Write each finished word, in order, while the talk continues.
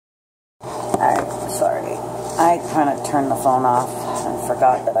Alright, sorry. I kind of turned the phone off and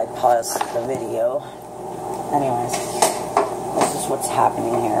forgot that I paused the video. Anyways, this is what's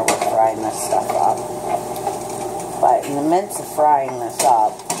happening here. We're frying this stuff up. But in the midst of frying this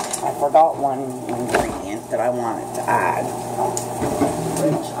up, I forgot one ingredient that I wanted to add.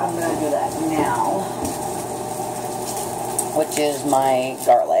 Which I'm going to do that now. Which is my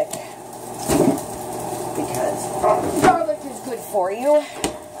garlic. Because garlic is good for you.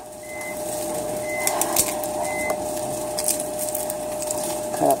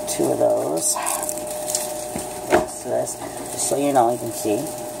 Cut up 2 of those. Rest of this, just so you know, you can see.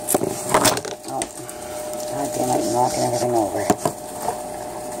 Oh, god damn it, I'm knocking everything over.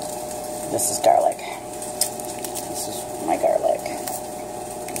 This is garlic. This is my garlic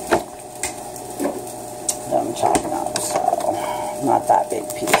that I'm chopping up, so not that big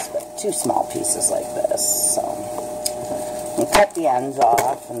piece, but 2 small pieces like this. So you cut the ends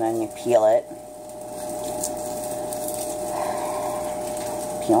off and then you peel it.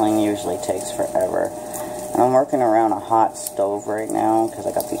 Peeling usually takes forever. And I'm working around a hot stove right now because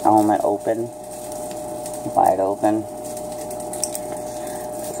I got the element open, wide open.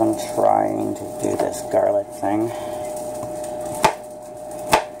 Because I'm trying to do this garlic thing.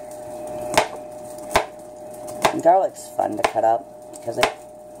 And garlic's fun to cut up because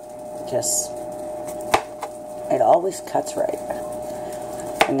it always cuts right.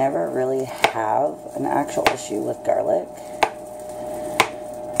 I never really have an actual issue with garlic.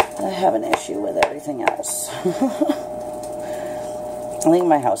 I have an issue with everything else. I think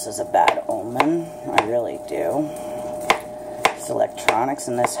my house is a bad omen. I really do. This electronics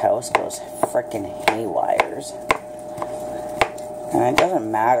in this house goes frickin' haywires. And it doesn't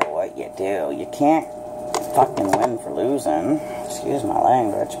matter what you do. You can't fucking win for losing. Excuse my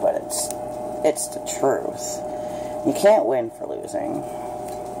language, but it's the truth. You can't win for losing.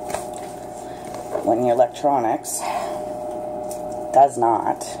 When your electronics does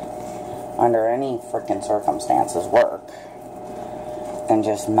not, under any freaking circumstances, work, and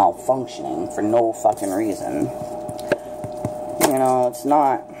just malfunctioning for no fucking reason. You know, it's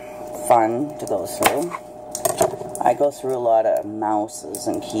not fun to go through. I go through a lot of mouses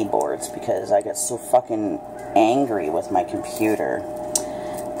and keyboards because I get so fucking angry with my computer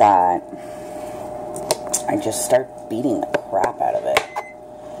that I just start beating the crap out of it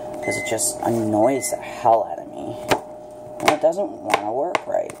because it just annoys the hell out of me. And it doesn't want to work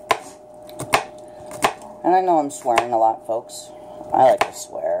right. And I know I'm swearing a lot, folks. I like to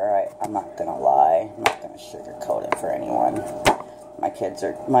swear. I'm not going to lie. I'm not going to sugarcoat it for anyone. My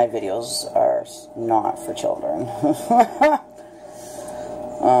videos are not for children.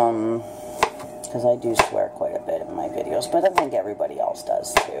 Because I do swear quite a bit in my videos, but I think everybody else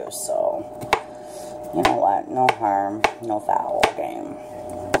does too, so, you know what, no harm, no foul game.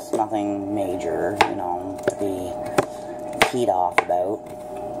 It's nothing major, you know, to be peed off about.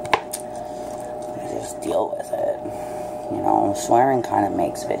 You just deal with it. You know, swearing kind of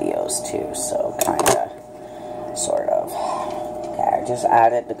makes videos too, so kind of, sort of. Okay, I just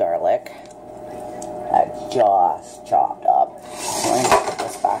added the garlic. I just chopped up. So I'm going to put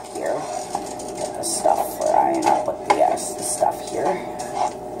this back here. Get the stuff where I put the stuff here.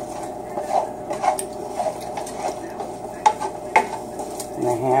 And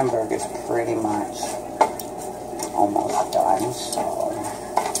the hamburger's pretty much almost done, so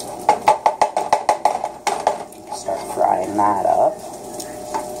start frying that up.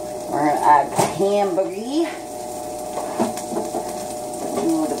 We're going to add the hamburger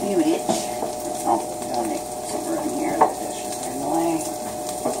to the beauty. Oh, I'll make some room here. The dish is in the way.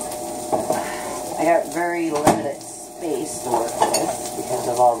 I got very limited space to work with because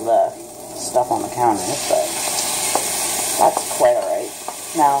of all the stuff on the counters, but that's quite alright.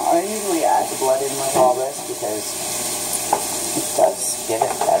 Now, I usually add the blood in with all this because it does give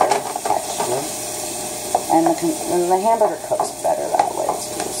it better texture. And the hamburger cooks better that way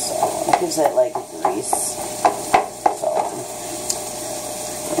too, so it gives it like grease. So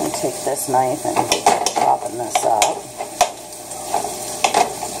I'm going to take this knife and chopping this up.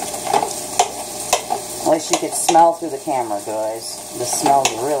 I wish you could smell through the camera, guys. This smells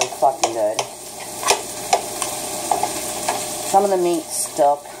really fucking good. Some of the meat's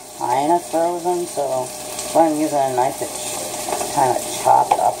still kind of frozen, so I'm using a knife to kind of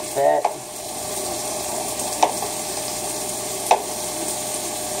chop it up a bit.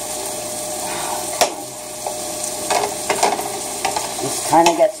 This kind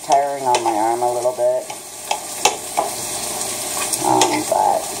of gets tiring on my arm a little bit.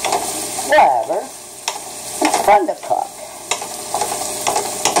 But whatever. It's fun to cook.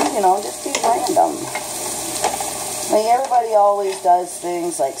 You know, just be random. Like, everybody always does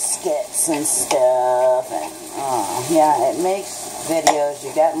things like skits and stuff, and, yeah, it makes videos,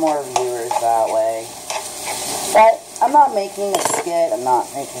 you get more viewers that way. But I'm not making a skit, I'm not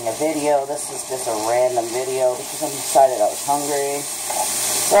making a video, this is just a random video because I decided I was hungry.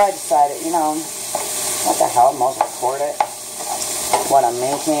 So I decided, you know, what the hell, I'll just record it, what I'm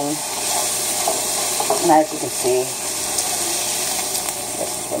making. And as you can see,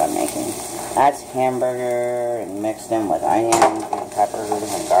 this is what I'm making. That's hamburger and mixed in with onions and peppers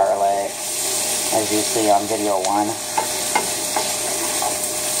and garlic, as you see on video 1.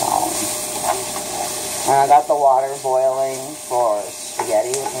 And I got the water boiling for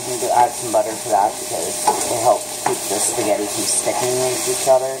spaghetti. I need to add some butter to that because it helps keep the spaghetti from sticking with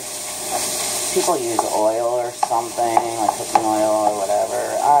each other. People use oil or something, like cooking oil or whatever.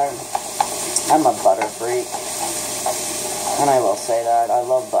 I'm a butter freak. And I will say that. I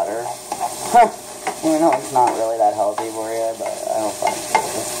love butter. Even though it's not really that healthy for you, but I don't find it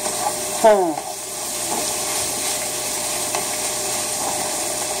good.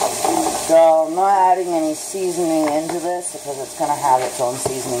 So I'm not adding any seasoning into this because it's going to have its own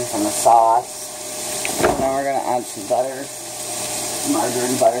seasoning from the sauce. And then we're going to add some butter.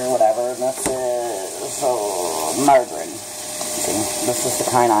 Margarine, butter, whatever. And this is margarine. See, this is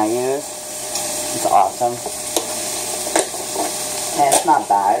the kind I use. It's awesome. And it's not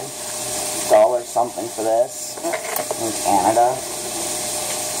bad. $1 something for this in Canada.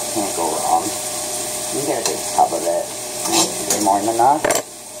 Can't go wrong. You can get a big tub of it. It's more than enough.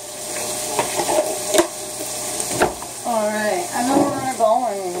 Alright, I know we're gonna go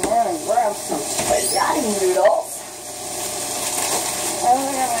and we're gonna grab some spaghetti noodles. I'm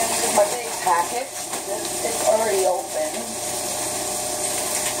gonna use my big packet. It's already open.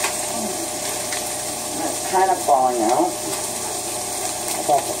 It's kind of falling out. But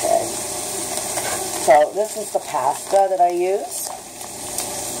that's okay. So this is the pasta that I use.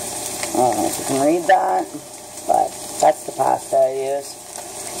 I don't know if you can read that, but that's the pasta I use.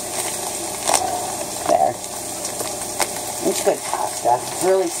 There. It's good pasta. It's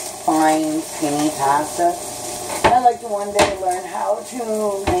really fine, skinny pasta. I'd like to one day learn how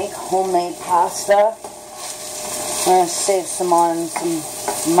to make homemade pasta. I'm going to save some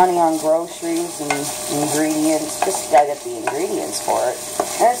money on groceries and ingredients. Just gotta get the ingredients for it.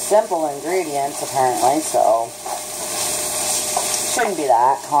 And it's simple ingredients, apparently, so shouldn't be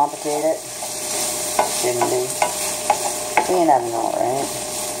that complicated. Shouldn't be. But you never know, right?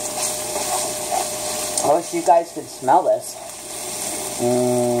 I wish you guys could smell this.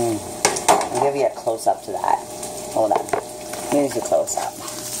 I'll give you a close-up to that. Hold on. Here's a close-up.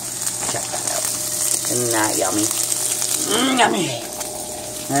 Check that out. Isn't that yummy? Yummy!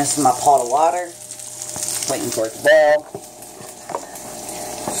 And this is my pot of water. Waiting for it to boil.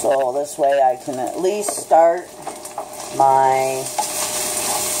 So this way I can at least start my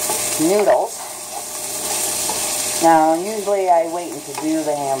noodles. Now, usually I wait to do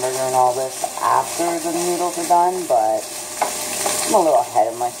the hamburger and all this after the noodles are done, but I'm a little ahead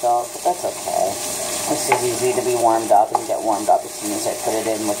of myself, but that's okay. This is easy to be warmed up and get warmed up as soon as I put it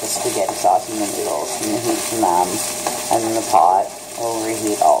in with the spaghetti sauce and the noodles and the heat from them. And then the pot will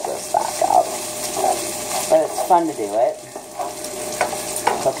reheat all this back up. But it's fun to do it.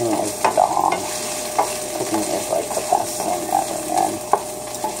 Cooking is dong. Cooking is like the best thing ever, man.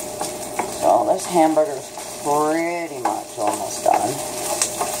 So this hamburger is pretty much almost done.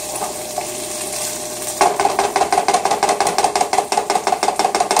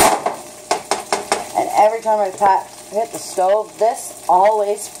 And every time I hit the stove, this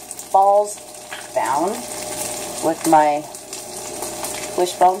always falls down with my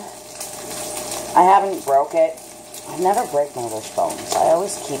wishbone. I haven't broke it. I never break my wishbones. I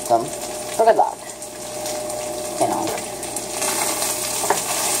always keep them for good luck. You know.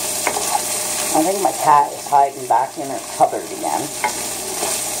 I think my cat is hiding back in her cupboard again.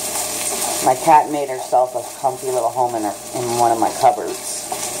 My cat made herself a comfy little home in one of my cupboards.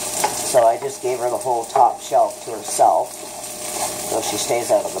 So I just gave her the whole top shelf to herself. So she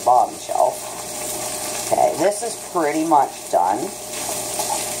stays out of the bottom shelf. Okay, this is pretty much done.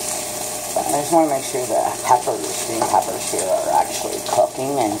 But I just want to make sure the peppers, green peppers here are actually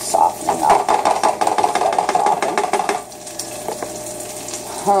cooking and softening up.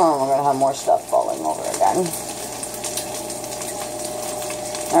 Oh, we're going to have more stuff falling over again.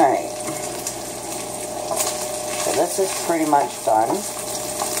 Alright. So this is pretty much done.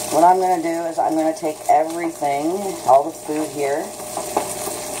 What I'm going to do is I'm going to take everything, all the food here,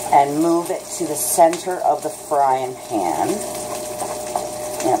 and move it to the center of the frying pan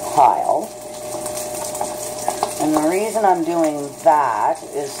in a pile. And the reason I'm doing that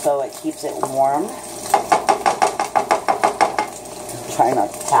is so it keeps it warm. try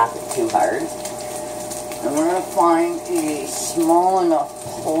not to tap it too hard. And we're going to find a small enough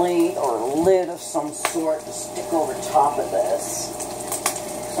plate or lid of some sort to stick over top of this.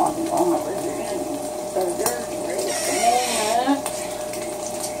 So I'm going over here and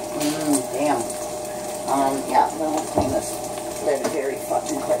damn. Yeah, then we'll clean this lid very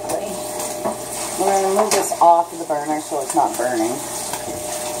fucking quickly. We're going to move this off of the burner so it's not burning.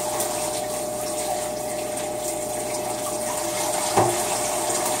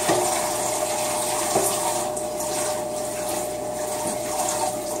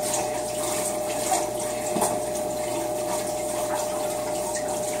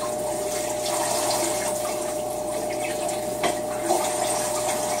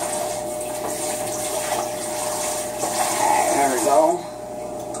 So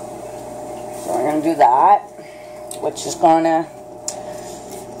we're going to do that, which is going to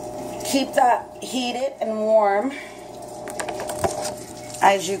keep that heated and warm.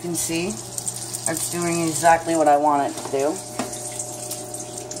 As you can see, it's doing exactly what I want it to do.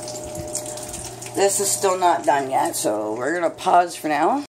 This is still not done yet, so we're going to pause for now.